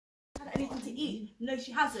had anything to eat. No,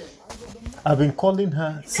 she hasn't. I've been calling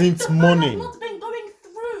her since morning. The phone has not been going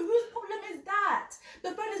through. Whose problem is that?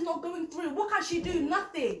 The phone is not going through. What can she do?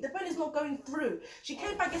 Nothing. The phone is not going through. She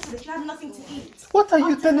came back yesterday. She had nothing to eat. What are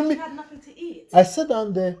you telling me? She had nothing to eat. I sat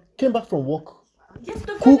down there, came back from work. Yes,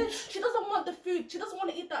 the food is, she doesn't want the food. She doesn't want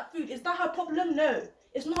to eat that food. Is that her problem? No.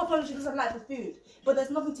 It's not her problem. She doesn't like the food. But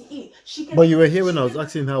there's nothing to eat. She can. But you were here when I was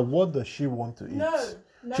asking her, what does she want to eat? No.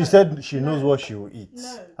 She said she knows what she will eat.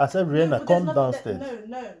 No. I said, Rihanna, come downstairs.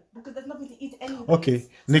 No, because there's nothing to eat anyway. Okay,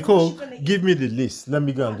 Nicole, give me the list. Let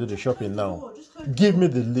me go and do the shopping now. Give me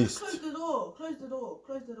the list. Close the door. Close the door.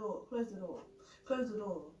 Close the door. Close the door. Close the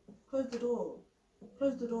door. Close the door.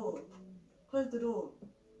 Close the door. Close the door.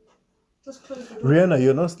 Just close the door. Rihanna,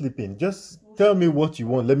 you're not sleeping. Just tell me what you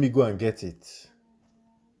want. Let me go and get it.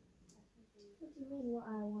 What do you mean what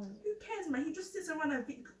I want? Who cares, man? He just sits around and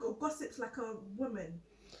gossips like a woman.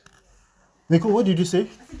 Nicole, what did you say?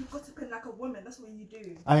 I said you're gossiping like a woman. That's what you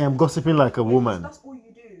do. I am gossiping like a woman. That's all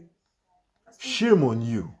you do. Shame on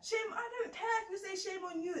you. Shame, I don't care if you say shame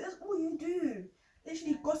on you. That's all you do.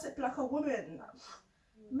 Literally gossip like a woman.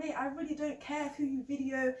 Mate, I really don't care who you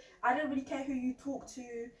video. I don't really care who you talk to.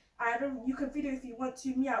 You can video if you want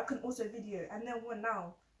to. Me, I can also video. And then what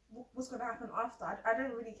now? What's going to happen after? I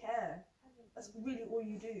don't really care. That's really all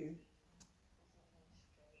you do.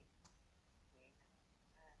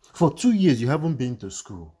 For 2 years, you haven't been to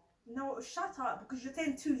school. No, shut up, because you're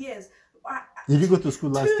saying 2 years. Did you go to school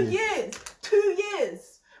last year? 2 years. 2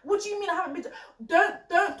 years. What do you mean I haven't been to...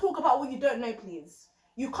 Don't talk about what you don't know, please.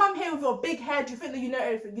 You come here with your big head, you think that you know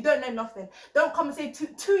everything. You don't know nothing. Don't come and say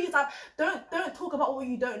 2 years. Don't talk about what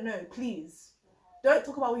you don't know, please. Don't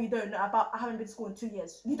talk about what you don't know about I haven't been to school in 2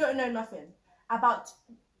 years. You don't know nothing about...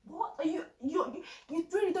 What are you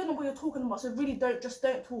really don't know what you're talking about, so really don't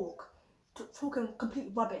talk. Talking complete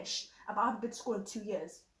rubbish about I haven't been to school in 2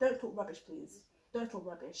 years. Don't talk rubbish, please. Don't talk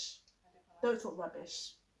rubbish. Don't talk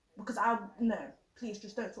rubbish. Because no, please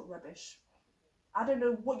just don't talk rubbish. I don't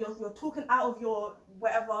know what you're talking out of your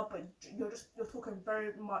whatever, but you're talking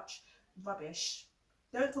very much rubbish.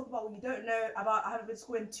 Don't talk about what you don't know about I haven't been to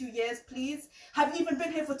school in 2 years, please. Have you even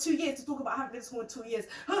been here for 2 years to talk about I haven't been to school in 2 years?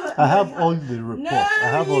 I have all the reports. No, I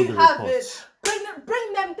have all the reports.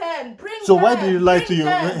 Bring them then. So why do you lie to your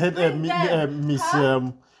head, Miss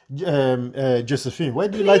Josephine? Why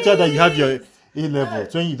do you lie to her that you have your A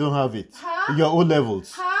levels when you don't have it? Huh? Your O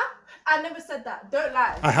levels. Huh? I never said that. Don't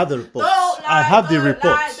lie. I have the reports. Don't lie. I have the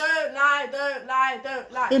reports. Don't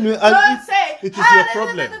lie. Anyway, don't say it is your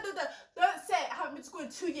problem. Don't say I haven't been to school in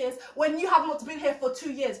 2 years when you have not been here for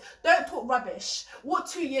 2 years. Don't talk rubbish. What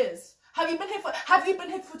 2 years? Have you been here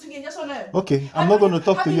for 2 years? Yes or no? Okay, I'm not going to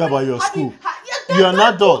talk to you about your school. You're an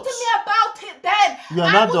adult. Talk to me about it then. You're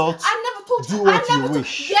an adult. I never talk. Do what you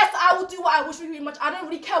wish. Yes, I will do what I wish really much. I don't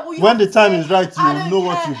really care what you. When the time is right, you will know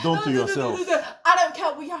what you've done to yourself. I don't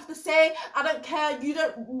care what you have to say. I don't care. You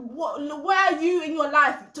don't. Where are you in your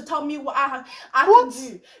life to tell me what I can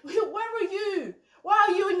do? Where are you? Why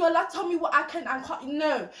are you in your life? Tell me what I can and can't.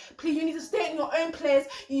 No, please. You need to stay in your own place.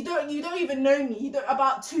 You don't even know me. You don't.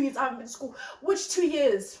 About 2 years I haven't been to school. Which 2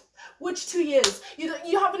 years? Which 2 years?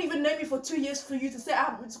 You haven't even known me for 2 years for you to say I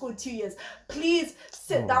haven't been to school in 2 years. Please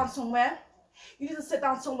sit down somewhere. You need to sit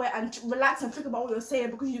down somewhere and relax and think about what you're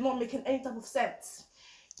saying because you're not making any type of sense.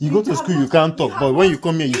 You go to school, you can't talk, but when you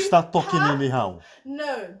come here, you start talking anyhow.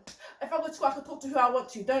 No. If I go to school, I can talk to who I want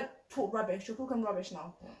to. Don't talk rubbish. You're talking rubbish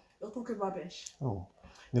now. You're talking rubbish. Oh,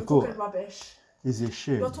 Nicole. You're talking rubbish. It's a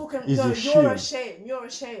shame. You're talking. It's No, a shame. you're a shame. You're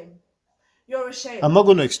a shame. You're a shame. I'm not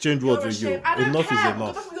going to exchange words with you. Enough is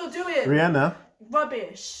enough. That's what you're doing. Rihanna.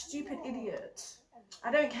 Rubbish. Stupid idiot.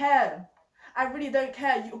 I don't care. I really don't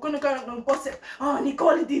care. You're gonna go and gossip. Oh,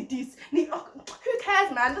 Nicole did this. Who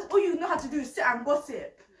cares, man? That's all you know how to do is sit and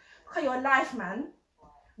gossip. Look at your life, man.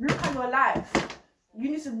 Look at your life.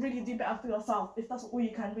 You need to really do better for yourself if that's all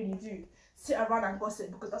you can really do. Sit around and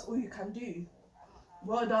gossip because that's all you can do.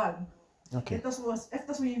 Well done. Okay. If that's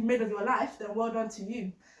what you've made of your life, then well done to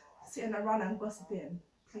you. Sitting around and gossiping,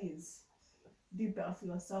 please do better for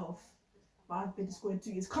yourself. But I've been to school in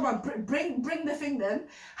 2 years. Come on, bring the thing then.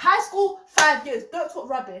 High school 5 years. Don't talk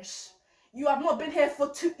rubbish. You have not been here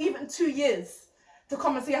for even 2 years to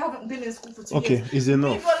come and say I haven't been in school for 2 years. Okay, is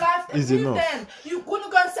enough. Live your life. Is enough. Then you're gonna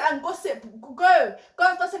go and sit and gossip. Go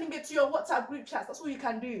and start sending it to your WhatsApp group chats. That's all you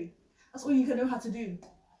can do. That's all you can know how to do.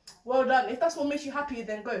 Well done. If that's what makes you happy,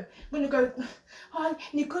 then go. I'm gonna go. Oh,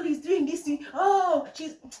 Nicole is doing this thing. Oh,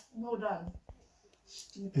 she's well done.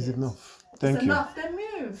 Stupid. Is enough. Thank you. Enough. Then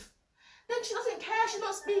move. Then she doesn't care. She's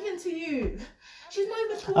not speaking to you. She's not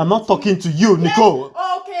even talking. I'm not talking to you, Nicole.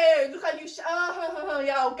 Okay, look at you.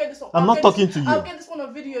 Yeah, I'll get this one. I'm not talking to you. I'll get this one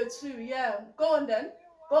on video too. Yeah, go on then.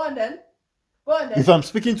 Go on then. Go on then. If I'm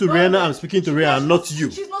speaking to Rihanna, I'm speaking to Rihanna, not you.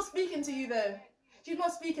 She's not speaking to you though. She's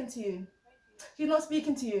not speaking to you. She's not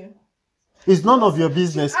speaking to you. It's none of your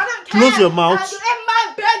business. I don't care. Close your mouth. You're in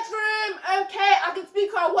my bedroom. Okay, I can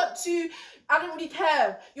speak how I want to. I don't really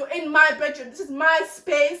care. You're in my bedroom. This is my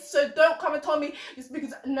space, so don't come and tell me you're speaking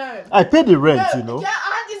to... No. I pay the rent, No. you know. Yeah,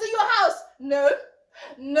 and is it your house? No.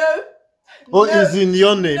 No. Oh, no. it's in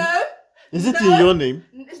your name? No. Is it No. in your name?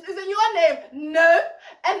 Is it in your name? No.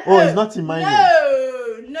 And Oh, it's not in my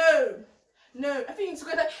name. No. I think you need to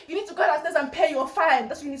go there. You need to go downstairs and pay your fine.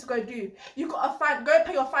 That's what you need to go do. You got a fine. Go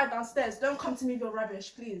pay your fine downstairs. Don't come to me with your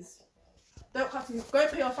rubbish, please. Don't come to me. Go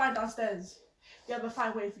pay your fine downstairs. You have a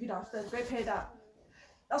fine waiting for you downstairs. Go pay that.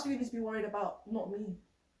 That's what you need to be worried about, not me.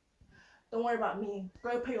 Don't worry about me.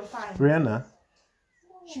 Go pay your fine. Rihanna?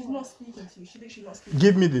 She's not speaking to you. She thinks she's not speaking.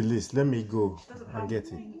 Give me the list. Let me go and get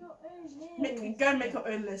it. Go and make your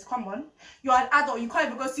own list. Come on. You're an adult. You can't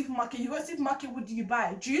even go supermarket. You go supermarket, what do you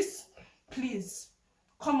buy? Juice? Please.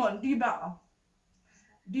 Come on. Do better.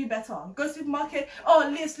 Do better. Go supermarket. Oh,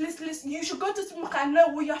 list. You should go to supermarket and know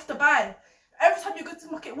what you have to buy. Every time you go to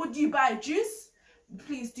supermarket, what do you buy? Juice?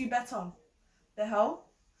 Please do better. The hell?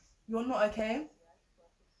 You're not okay.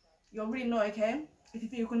 You're really not okay. If you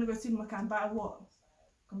think you're going to go to supermarket and buy what?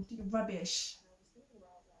 Complete rubbish.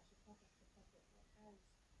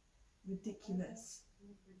 Ridiculous.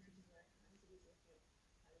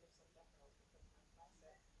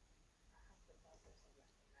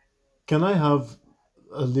 Can I have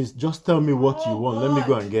a list? Just tell me what you want. Let me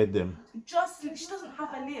go and get them. She doesn't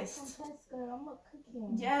have a list. I'm not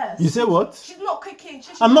cooking. Yes. You say what? She's not cooking.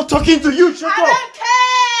 I'm not talking to you. Shut I up. don't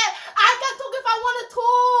care. I can talk if I want to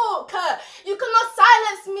talk. You cannot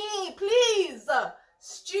silence me, please.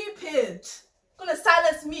 Stupid. You're gonna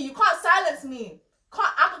silence me. You can't silence me.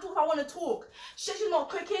 I can talk if I want to talk. She's not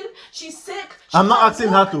cooking. She's sick. I'm not asking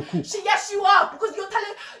her to cook. Yes, you are, because you're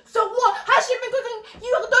telling. So what? Has she been cooking?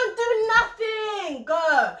 You don't do nothing,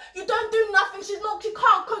 girl. You don't do nothing. She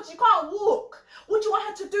can't cook. She can't walk. What do you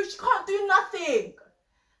want her to do? She can't do nothing.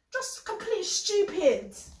 Just complete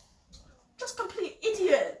stupid. Just complete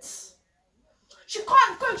idiot. She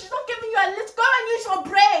can't cook. She's not giving you a list. Go and use your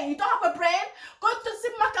brain. You don't have a brain. Go to the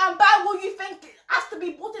supermarket and buy what you think has to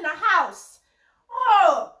be bought in a house.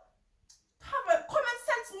 Oh, have a common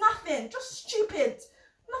sense, nothing. Just stupid.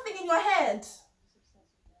 Nothing in your head.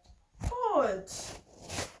 God.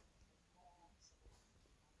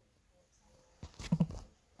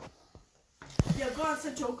 Yeah, go and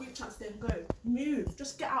send your group chats then. Go. Move.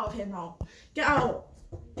 Just get out of here now. Get out.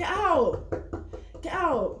 Get out. Get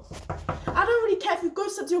out. I don't really care if you go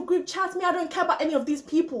send your group chats. Me, I don't care about any of these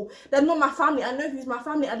people. They're not my family. I know who's my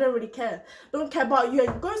family. I don't really care. Don't care about you.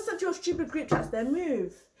 Go send your stupid group chats then.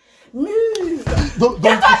 Move. Move. Don't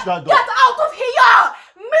push that door. Get out of here.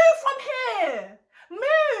 Move from here.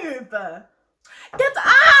 Move. Get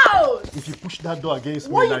out. If you push that door against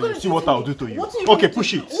me What now, you see what I'll do to you. Okay,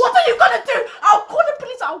 push it. What are you gonna do? I'll call the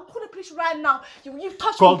police. I'll call the police right now. You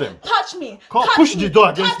touch Call me. them. Touch me. Push the door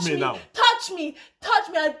against me now. Touch me. Touch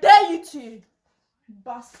me. I dare you to.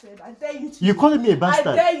 Bastard. I dare you to. You calling me a bastard?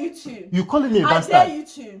 I dare you to. You calling me a bastard? I dare you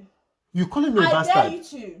to. You calling me a bastard? I dare you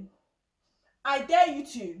to. I dare you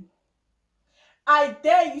to. I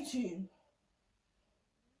dare you to.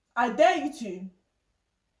 I dare you to.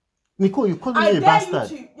 Nicole, you calling me a bastard? I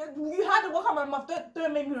dare you to. You had to walk out my mouth.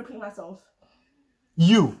 Don't make me repeat myself.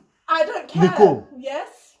 You. I don't care. Nicole.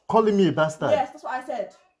 Yes. Calling me a bastard. Yes, that's what I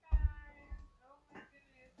said.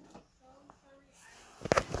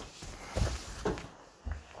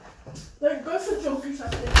 Don't go for your group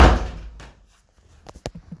chat.